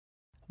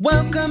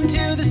Welcome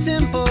to the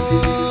Simple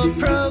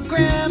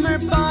Programmer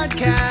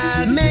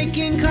Podcast,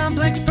 making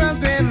complex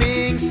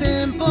programming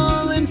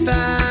simple and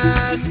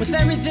fast, with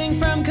everything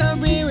from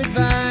career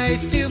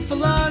advice to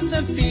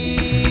philosophy.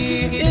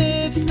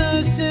 It's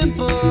the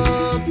Simple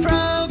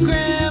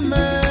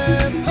Programmer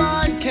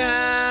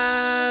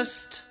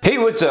Podcast. Hey,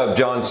 what's up?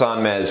 John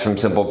Sonmez from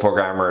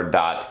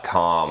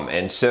SimpleProgrammer.com.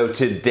 And so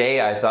today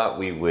I thought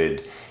we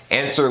would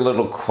answer a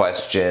little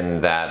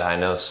question that I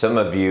know some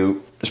of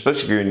you,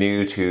 especially if you're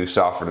new to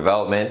software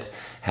development,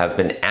 have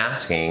been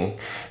asking,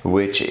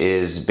 which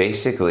is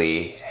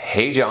basically,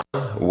 hey John,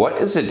 what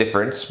is the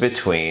difference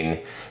between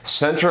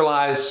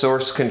centralized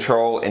source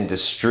control and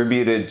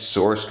distributed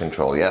source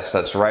control? Yes,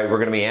 that's right. We're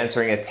going to be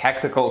answering a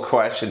technical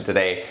question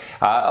today,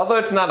 although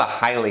it's not a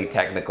highly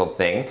technical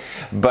thing,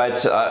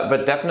 but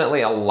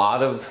definitely a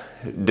lot of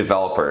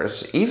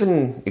developers,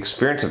 even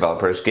experienced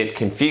developers, get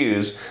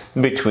confused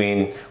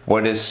between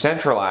what is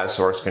centralized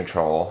source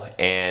control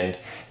and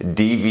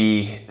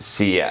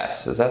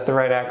DVCS. Is that the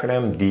right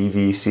acronym?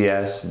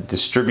 DVCS,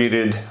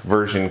 Distributed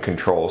Version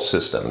Control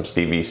Systems,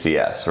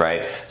 DVCS,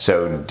 right?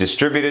 So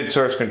distributed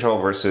source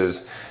control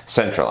versus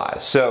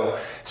centralized. So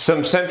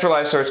some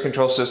centralized source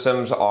control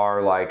systems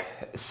are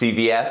like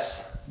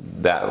CVS.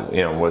 That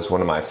was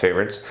one of my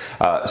favorites.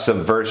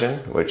 Subversion,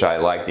 which I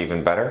liked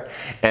even better,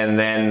 and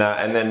then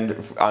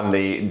on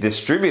the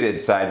distributed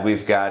side,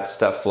 we've got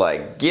stuff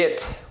like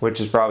Git, which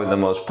is probably the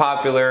most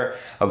popular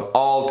of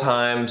all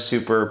time,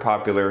 super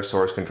popular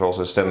source control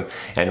system,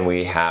 and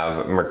we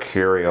have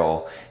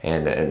Mercurial,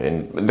 and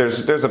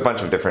there's a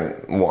bunch of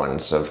different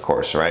ones, of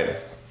course, right?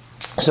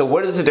 So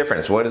what is the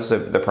difference? What is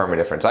the primary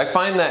difference? I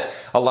find that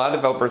a lot of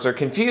developers are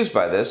confused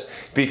by this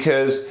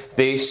because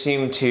they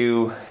seem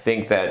to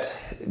think that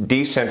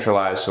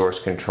decentralized source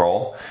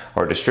control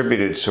or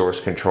distributed source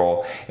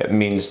control, it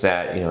means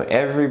that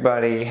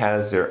everybody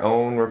has their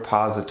own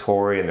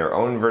repository and their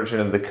own version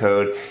of the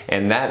code,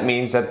 and that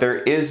means that there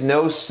is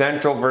no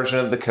central version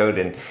of the code,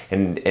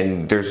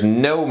 and there's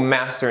no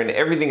master, and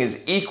everything is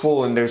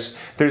equal, and there's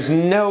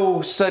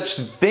no such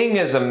thing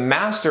as a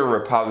master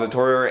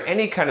repository or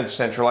any kind of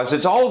centralized.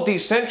 It's all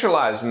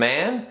decentralized,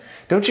 man.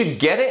 Don't you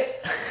get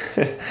it?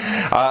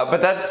 But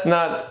that's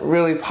not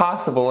really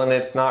possible, and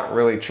it's not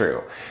really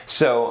true.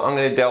 So I'm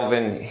going to delve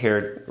in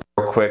here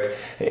real quick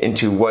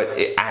into what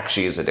it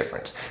actually is the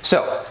difference.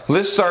 So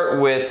let's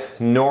start with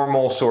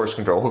normal source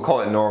control. We'll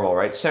call it normal,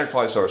 right?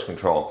 Centralized source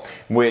control,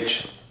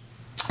 which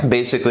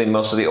basically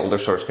most of the older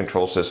source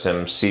control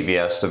systems,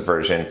 CVS,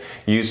 Subversion,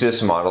 use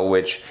this model,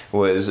 which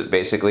was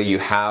basically you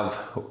have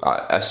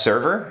a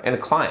server and a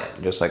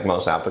client, just like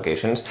most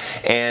applications,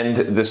 and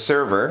the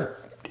server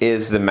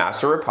is the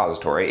master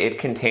repository. It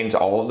contains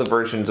all of the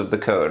versions of the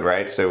code,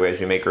 right? So as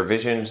you make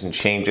revisions and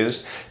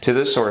changes to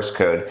the source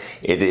code,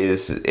 it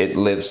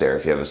lives there.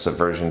 If you have a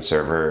Subversion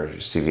server,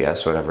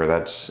 CVS, whatever,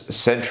 that's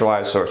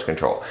centralized source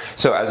control.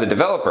 So as a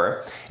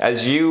developer,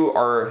 as you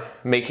are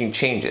making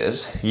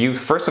changes, you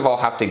first of all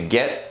have to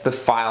get the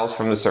files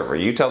from the server.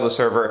 You tell the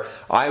server,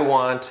 I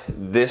want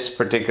this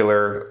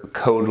particular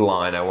code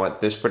line, I want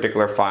this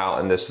particular file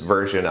and this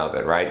version of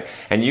it, right?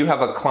 And you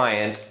have a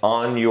client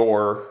on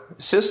your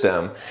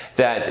system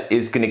that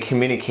is going to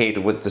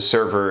communicate with the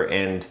server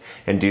and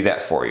do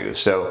that for you.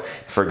 So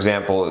for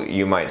example,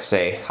 you might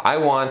say, I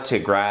want to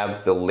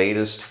grab the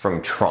latest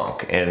from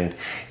trunk, and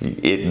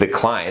the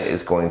client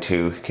is going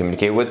to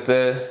communicate with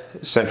the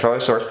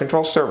centralized source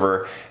control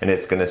server, and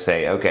it's going to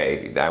say,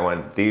 okay, I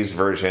want these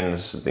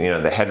versions,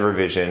 the head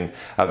revision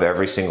of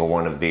every single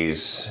one of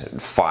these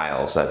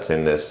files that's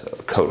in this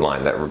code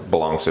line that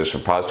belongs to this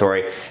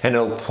repository, and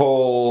it'll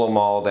pull them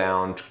all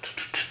down,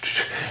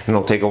 and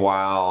it'll take a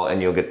while,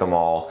 and you'll get them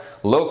all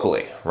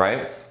locally,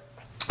 right?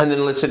 And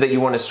then let's say that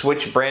you want to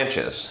switch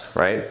branches,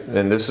 right?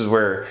 And this is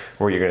where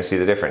you're going to see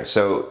the difference.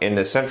 So in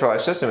the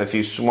centralized system, if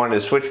you wanted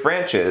to switch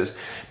branches,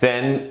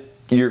 then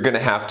you're going to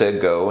have to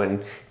go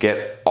and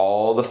get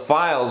all the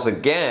files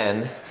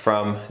again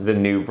from the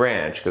new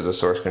branch, because the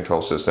source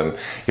control system,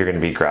 you're going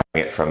to be grabbing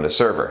it from the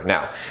server.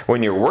 Now,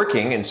 when you're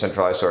working in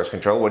centralized source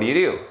control, what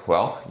do?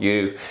 Well,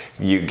 you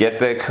get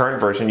the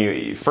current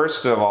version.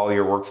 First of all,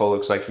 your workflow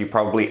looks like you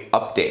probably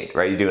update,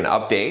 right? You do an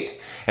update,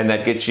 and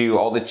that gets you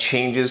all the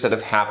changes that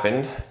have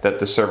happened, that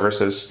the server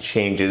says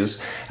changes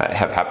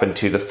have happened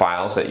to the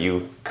files that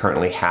you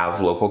currently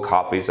have local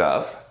copies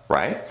of,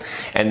 right?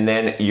 And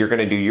then you're going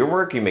to do your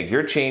work, you make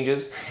your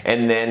changes,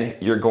 and then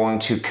you're going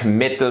to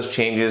commit those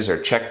changes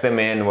or check them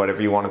in,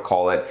 whatever you want to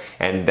call it,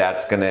 and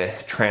that's going to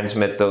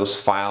transmit those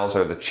files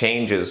or the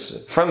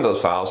changes from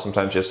those files.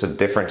 Sometimes just the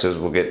differences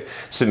will get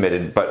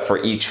submitted, but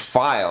for each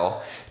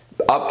file,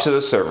 up to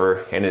the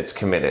server, and it's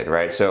committed,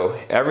 right? So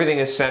everything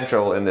is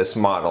central in this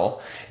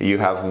model. You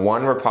have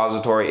one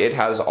repository. It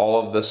has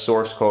all of the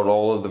source code,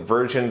 all of the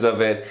versions of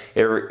it.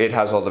 It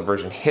has all the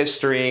version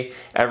history,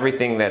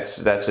 everything that's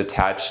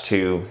attached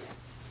to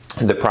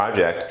the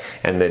project,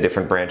 and the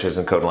different branches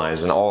and code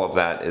lines, and all of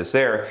that is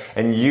there.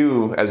 And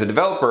you, as a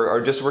developer,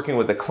 are just working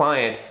with a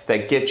client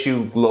that gets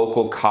you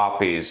local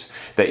copies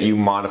that you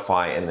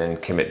modify and then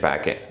commit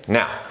back in.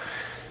 Now,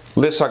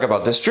 Let's talk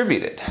about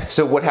distributed.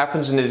 So what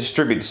happens in a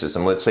distributed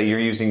system? Let's say you're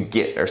using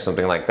Git or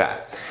something like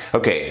that.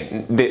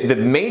 Okay, the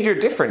major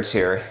difference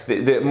here,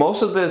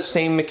 most of the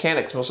same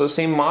mechanics, most of the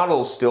same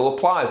models still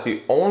applies.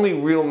 The only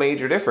real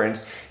major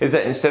difference is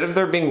that instead of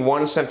there being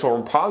one central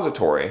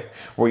repository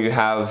where you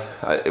have,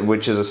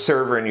 which is a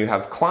server and you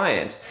have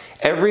client,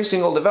 every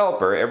single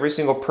developer, every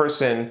single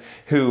person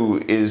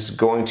who is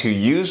going to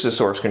use the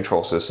source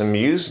control system,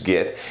 use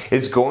Git,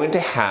 is going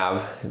to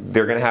have,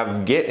 they're going to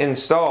have Git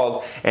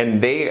installed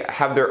and they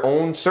have their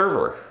own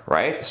server,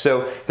 right?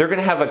 So they're going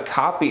to have a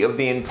copy of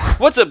the entire...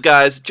 What's up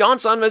guys, John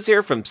Sonmez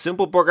here from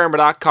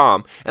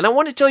SimpleProgrammer.com, and I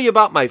want to tell you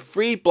about my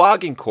free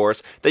blogging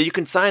course that you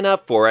can sign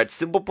up for at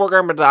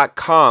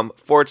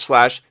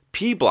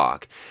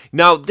SimpleProgrammer.com/pblog.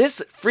 Now,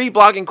 this free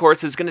blogging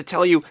course is going to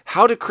tell you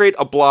how to create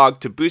a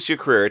blog to boost your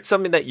career. It's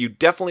something that you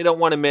definitely don't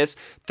want to miss.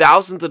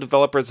 Thousands of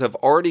developers have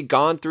already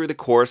gone through the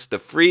course, the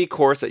free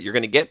course that you're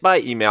going to get by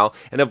email,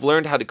 and have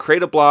learned how to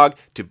create a blog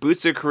to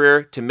boost their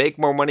career, to make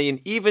more money, and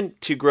even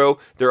to grow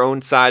their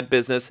own side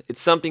business.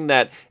 It's something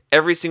that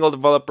every single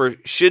developer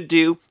should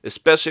do,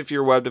 especially if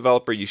you're a web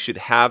developer. You should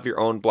have your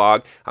own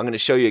blog. I'm going to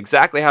show you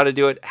exactly how to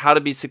do it, how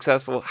to be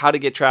successful, how to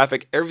get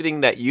traffic,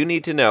 everything that you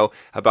need to know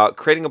about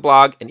creating a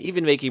blog and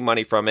even making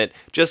money from it.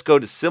 Just go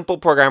to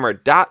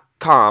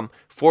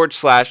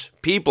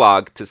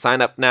simpleprogrammer.com/pblog to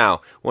sign up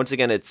now. Once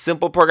again, it's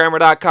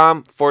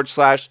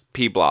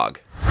simpleprogrammer.com/pblog.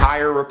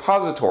 Entire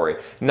repository,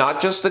 not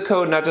just the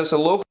code, not just a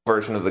local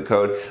version of the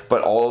code,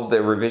 but all of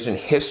the revision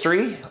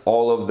history,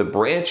 all of the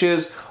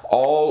branches,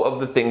 all of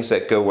the things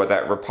that go with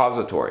that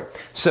repository.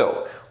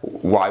 So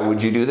why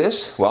would you do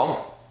this?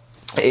 Well,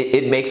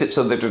 it makes it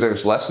so that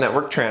there's less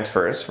network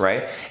transfers,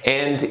 right?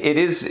 And it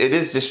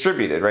is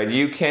distributed, right?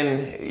 You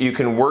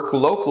can work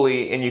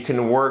locally and you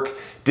can work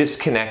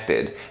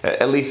disconnected,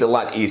 at least a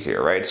lot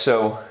easier, right?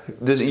 So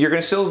you're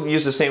going to still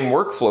use the same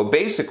workflow,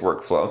 basic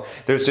workflow.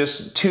 There's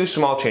just two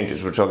small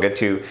changes, which I'll get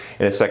to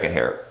in a second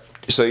here.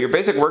 So your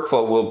basic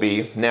workflow will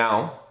be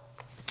now,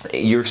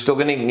 you're still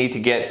going to need to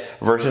get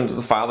versions of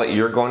the file that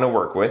you're going to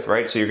work with,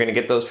 right? So you're going to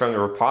get those from the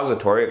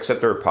repository, except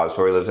the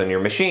repository lives on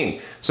your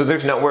machine. So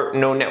there's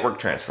no network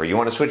transfer. You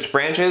want to switch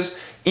branches?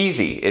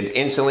 Easy. It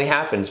instantly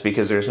happens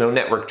because there's no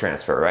network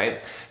transfer, right?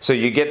 So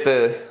you get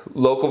the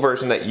local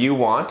version that you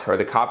want, or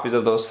the copies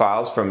of those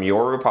files from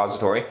your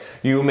repository.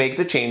 You make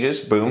the changes,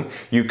 boom.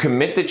 You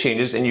commit the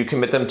changes and you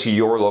commit them to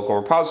your local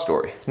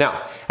repository.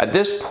 Now, at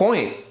this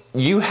point,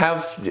 you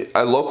have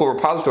a local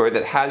repository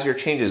that has your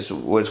changes,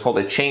 what's called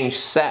a change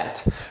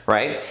set,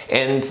 right?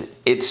 And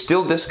it's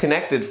still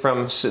disconnected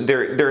from,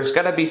 there's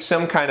got to be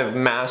some kind of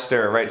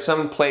master, right?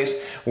 Some place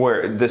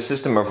where the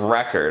system of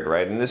record,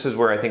 right? And this is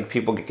where I think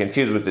people get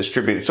confused with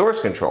distributed source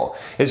control,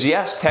 is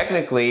yes,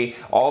 technically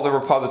all the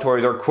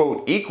repositories are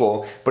quote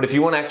equal, but if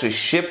you want to actually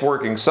ship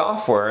working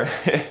software,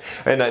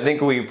 and I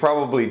think we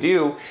probably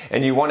do,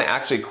 and you want to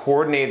actually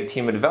coordinate a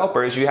team of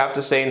developers, you have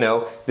to say,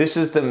 no, this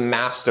is the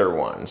master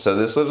one. So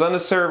this lives on a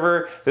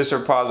server, this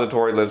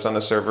repository lives on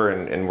a server,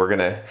 and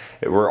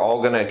we're all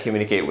gonna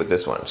communicate with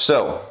this one.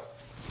 So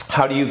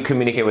how do you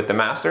communicate with the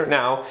master?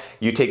 Now,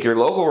 you take your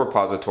local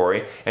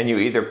repository and you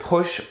either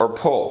push or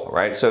pull,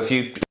 right? So if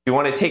you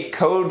want to take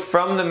code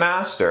from the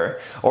master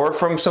or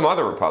from some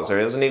other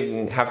repository, it doesn't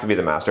even have to be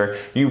the master,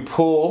 you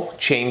pull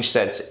change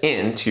sets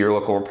into your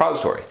local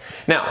repository.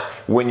 Now,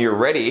 when you're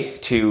ready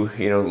to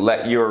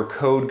let your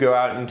code go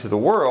out into the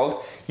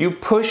world, you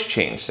push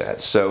change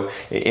sets. So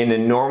in a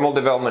normal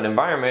development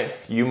environment,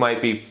 you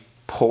might be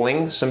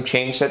pulling some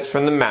change sets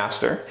from the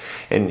master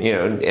and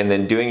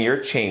then doing your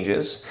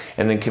changes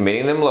and then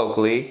committing them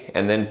locally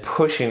and then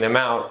pushing them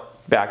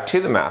out back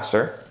to the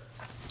master.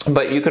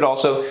 But you could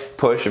also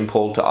push and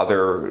pull to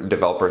other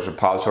developers'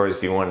 repositories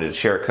if you wanted to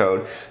share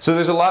code. So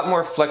there's a lot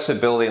more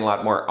flexibility and a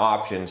lot more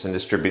options in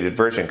distributed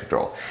version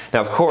control.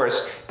 Now, of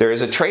course, there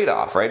is a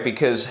trade-off, right?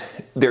 Because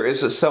there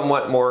is a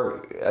somewhat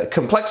more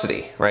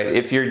complexity, right?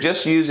 If you're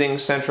just using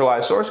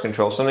centralized source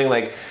control, something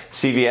like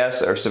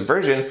CVS or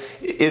Subversion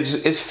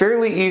is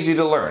fairly easy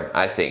to learn,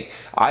 I think.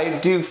 I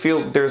do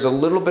feel there's a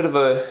little bit of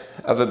a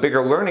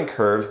bigger learning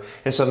curve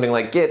in something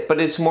like Git,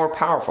 but it's more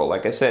powerful.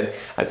 Like I said,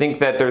 I think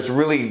that there's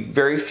really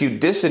very few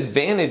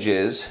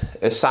disadvantages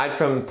aside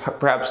from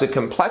perhaps the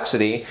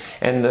complexity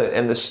and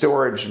the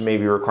storage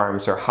maybe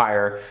requirements are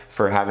higher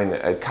for having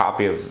a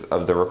copy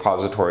of the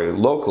repository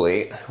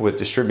locally with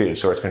distributed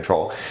source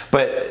control.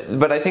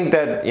 But I think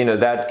that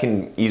that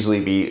can easily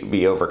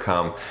be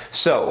overcome.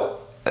 So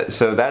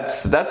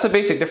that's the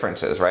basic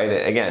differences,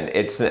 right? Again,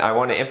 I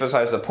want to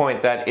emphasize the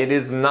point that it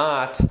is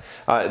not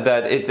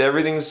that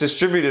everything's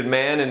distributed,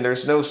 man, and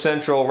there's no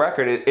central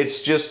record.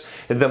 It's just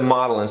the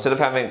model. Instead of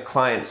having a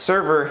client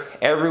server,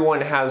 everyone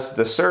has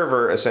the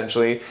server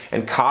essentially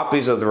and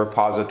copies of the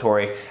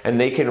repository, and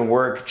they can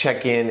work,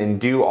 check in,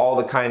 and do all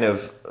the kind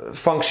of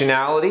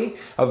functionality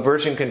of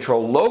version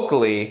control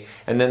locally,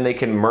 and then they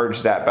can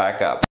merge that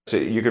back up. So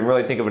you can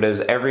really think of it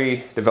as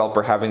every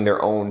developer having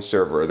their own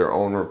server, their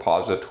own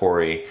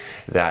repository, generally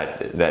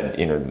that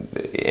you know,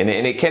 and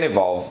it can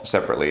evolve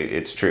separately,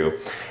 it's true,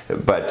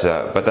 but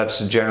that's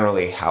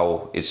generally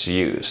how it's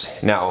used.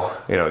 Now,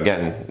 you know,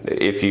 again,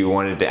 if you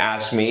wanted to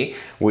ask me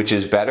which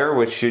is better,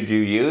 which should you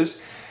use,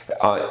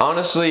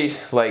 honestly,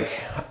 like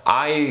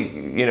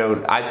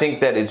I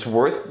think that it's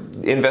worth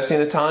investing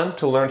the time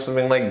to learn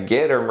something like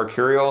Git or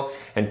Mercurial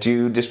and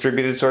do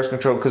distributed source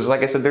control, because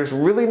like I said, there's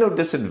really no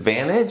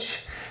disadvantage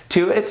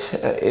to it.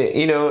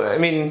 You know, I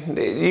mean,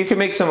 you can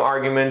make some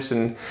arguments,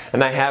 and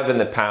I have in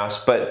the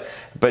past, but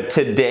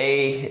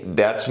today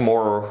that's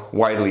more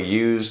widely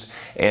used,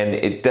 and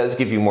it does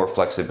give you more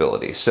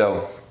flexibility.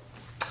 So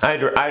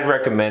I'd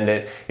recommend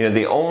it. You know,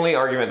 the only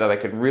argument that I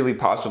could really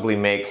possibly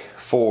make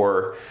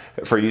for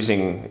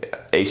using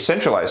a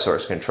centralized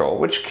source control,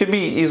 which could be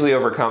easily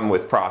overcome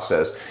with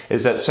process,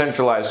 is that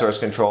centralized source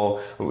control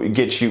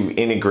gets you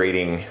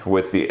integrating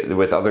with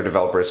other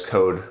developers'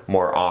 code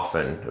more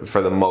often,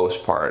 for the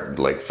most part,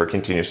 like for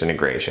continuous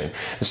integration.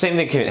 The same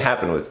thing can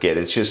happen with Git.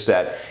 It's just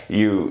that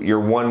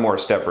you're one more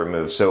step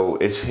removed. So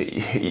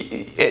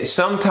it's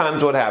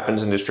sometimes what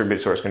happens in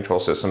distributed source control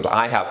systems,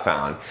 I have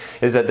found,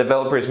 is that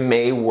developers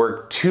may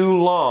work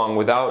too long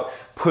without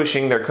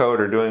pushing their code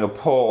or doing a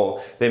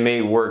pull. They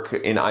may work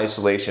in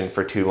isolation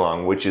for too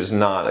long, which is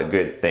not a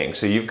good thing.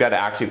 So you've got to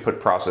actually put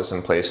process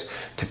in place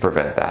to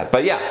prevent that.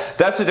 But yeah,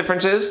 that's the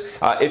differences.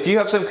 If you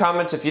have some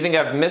comments, if you think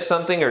I've missed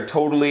something or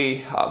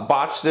totally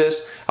botched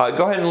this,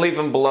 go ahead and leave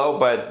them below.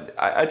 But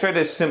I try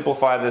to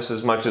simplify this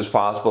as much as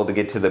possible to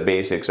get to the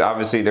basics.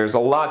 Obviously, there's a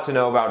lot to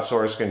know about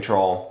source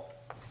control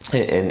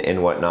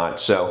and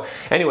whatnot. So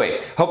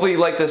anyway, hopefully you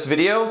liked this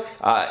video.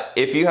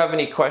 If you have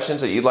any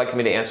questions that you'd like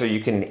me to answer,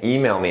 you can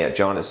email me at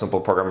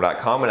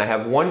john@simpleprogrammer.com. And I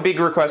have one big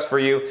request for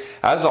you.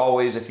 As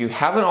always, if you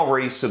haven't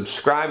already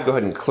subscribed, go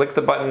ahead and click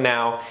the button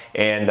now,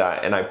 and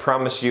I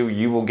promise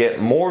you will get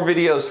more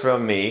videos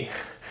from me,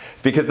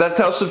 because that's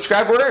how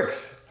subscribe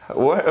works.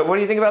 What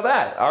do you think about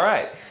that? All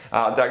right,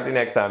 I'll talk to you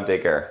next time.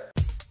 Take care.